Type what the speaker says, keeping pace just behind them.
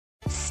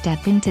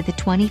step into the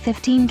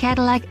 2015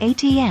 Cadillac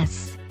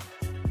ATS.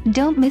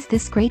 Don't miss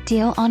this great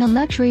deal on a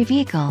luxury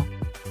vehicle.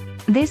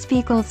 This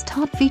vehicle's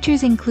top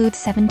features include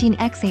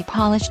 17XA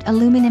polished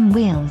aluminum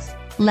wheels,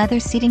 leather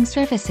seating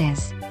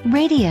surfaces,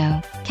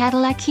 radio,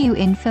 Cadillac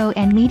Q-Info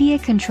and media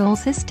control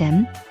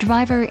system,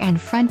 driver and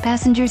front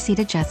passenger seat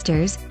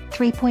adjusters,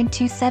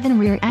 3.27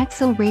 rear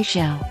axle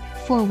ratio,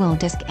 4-wheel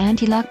disc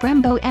anti-lock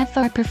Brembo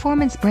FR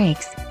performance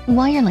brakes,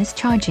 wireless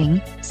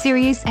charging,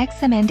 Sirius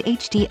XM and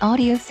HD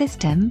audio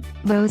system,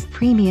 Bose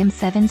premium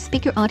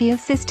 7-speaker audio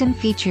system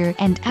feature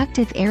and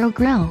active aero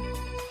grille.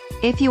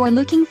 If you are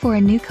looking for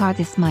a new car,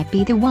 this might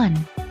be the one.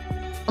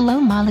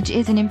 Low mileage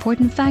is an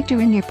important factor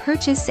in your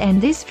purchase,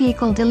 and this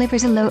vehicle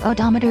delivers a low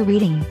odometer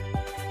reading.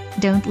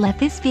 Don't let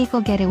this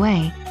vehicle get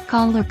away.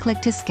 Call or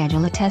click to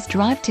schedule a test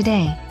drive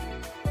today.